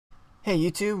Hey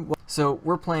YouTube! So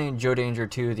we're playing Joe Danger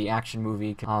 2, the action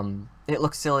movie. It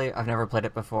looks silly, I've never played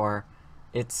it before.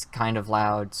 It's kind of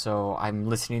loud, so I'm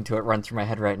listening to it run through my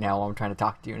head right now while I'm trying to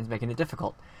talk to you, and it's making it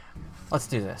difficult. Let's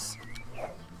do this.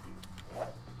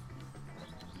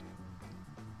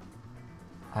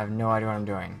 I have no idea what I'm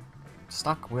doing.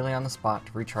 Stuck wheelie on the spot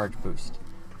to recharge boost.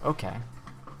 Okay.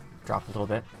 Drop a little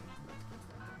bit.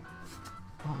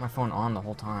 I want my phone on the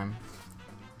whole time.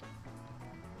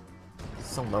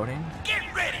 Still loading? Get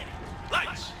ready!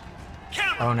 Lights!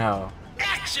 Camera! Oh no.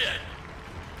 Action!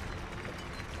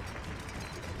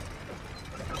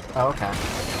 Oh, okay.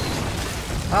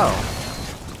 Oh.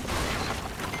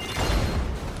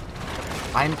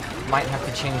 I might have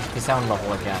to change the sound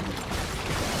level again.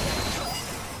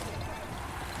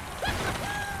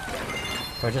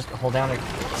 Do I just hold down to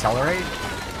accelerate?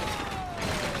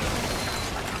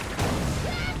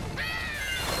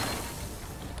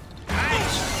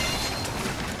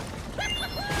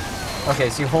 Okay,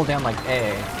 so you hold down like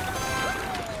A.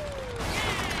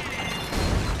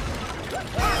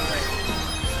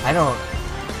 I don't...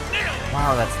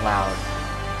 Wow, that's loud.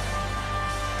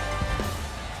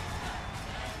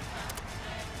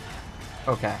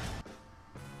 Okay.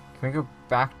 Can we go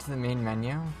back to the main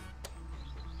menu?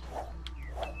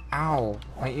 Ow,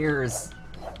 my ears.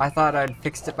 I thought I'd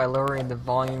fixed it by lowering the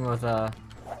volume of the...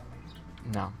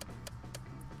 No.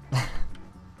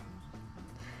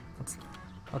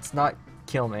 Let's not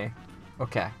kill me.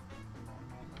 Okay.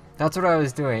 That's what I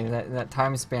was doing, that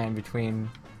time span between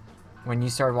when you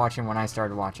started watching and when I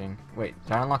started watching. Wait,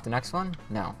 did I unlock the next one?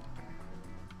 No.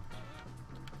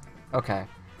 Okay.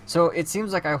 So it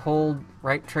seems like I hold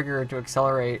right trigger to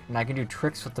accelerate, and I can do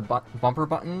tricks with the bumper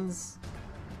buttons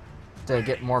to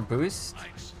get more boost.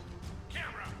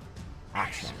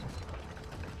 Action.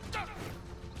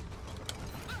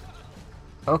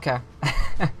 Okay.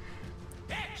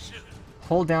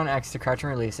 Hold down X to crouch and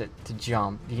release it to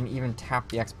jump. You can even tap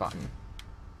the X button.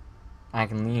 I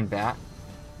can lean back.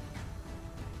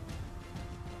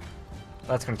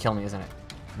 That's gonna kill me, isn't it?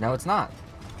 No, it's not.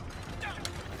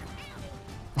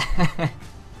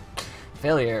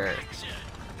 Failure.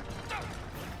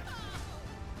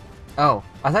 Oh,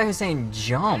 I thought he was saying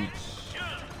jump.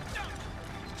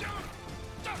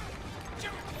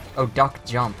 Oh, duck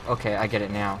jump. Okay, I get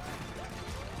it now.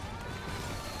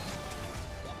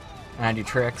 And I do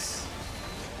tricks.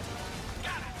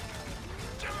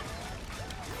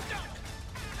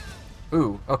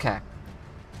 Ooh, okay.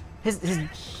 His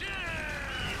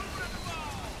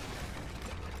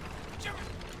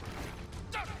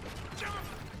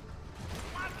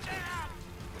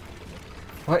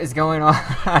What is going on?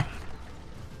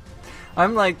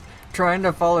 I'm like trying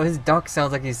to follow his duck,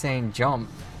 sounds like he's saying jump.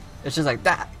 It's just like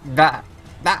that.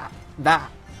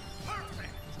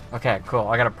 Okay, cool.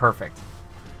 I got it perfect.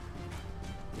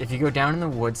 If you go down in the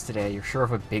woods today, you're sure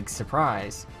of a big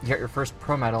surprise. You got your first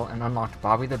pro medal and unlocked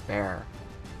Bobby the Bear.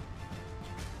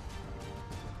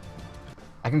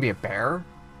 I can be a bear?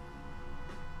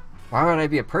 Why would I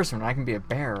be a person when I can be a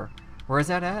bear? Where is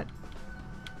that at?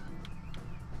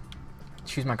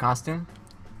 Choose my costume?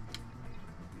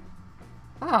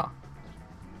 Oh.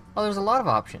 Well, there's a lot of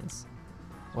options.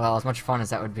 Well, as much fun as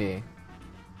that would be.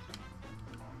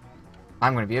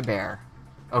 I'm gonna be a bear.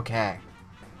 Okay.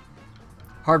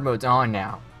 Hard mode's on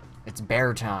now. It's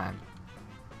bear time.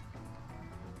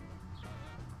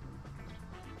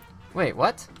 Wait,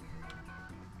 what?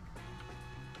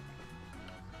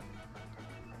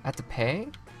 I have to pay?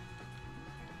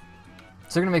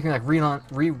 So they're gonna make me like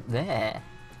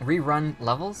rerun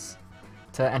levels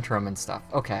to enter them and stuff.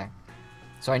 Okay.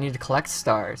 So I need to collect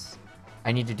stars.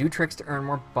 I need to do tricks to earn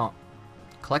more bump.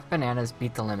 Collect bananas,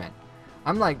 beat the limit.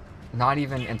 I'm like not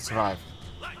even in survive.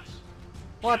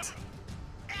 What?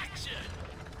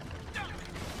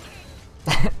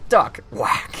 Duck!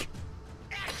 Whack!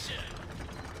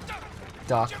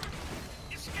 Duck.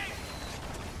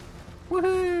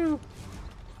 Woohoo!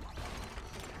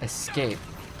 Escape.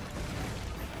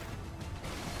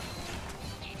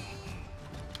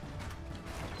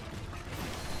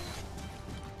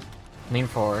 Lean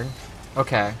forward.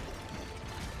 Okay.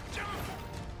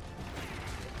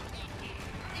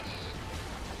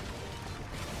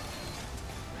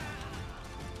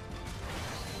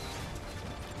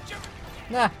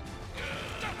 Nah.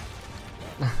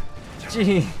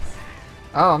 Jeez.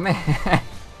 Oh man.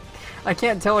 I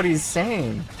can't tell what he's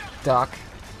saying. Duck.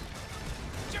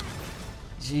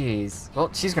 Jeez. Well,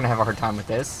 she's gonna have a hard time with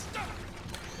this.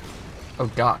 Oh,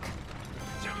 duck.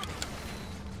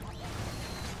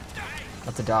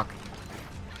 That's a duck.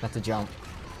 That's a jump.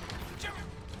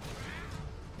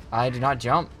 I did not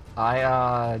jump.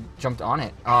 I jumped on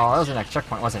it. Oh, that was the next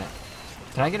checkpoint, wasn't it?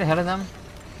 Can I get ahead of them?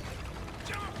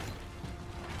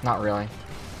 Not really.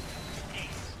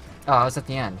 Oh, I was at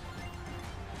the end.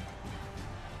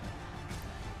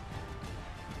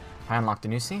 I unlocked a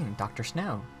new scene, Dr.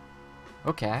 Snow.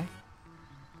 Okay.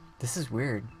 This is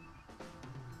weird.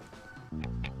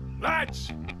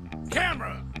 Lights,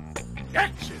 camera,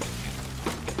 action.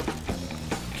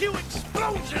 Cue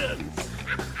explosions.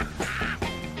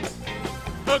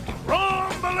 The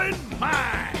crumbling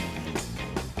mine.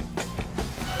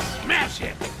 Smash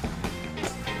it.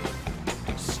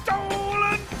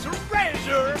 Stolen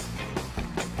treasure.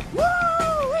 Woo!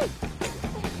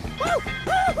 Woo!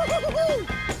 Woo!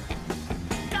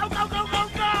 Go, go, go, go,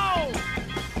 go!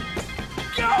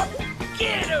 Go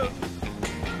get him!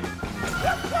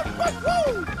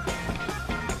 Woo!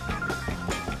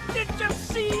 Did you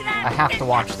see that? I have to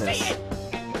watch Did you this. see it?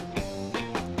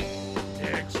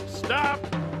 Text stop.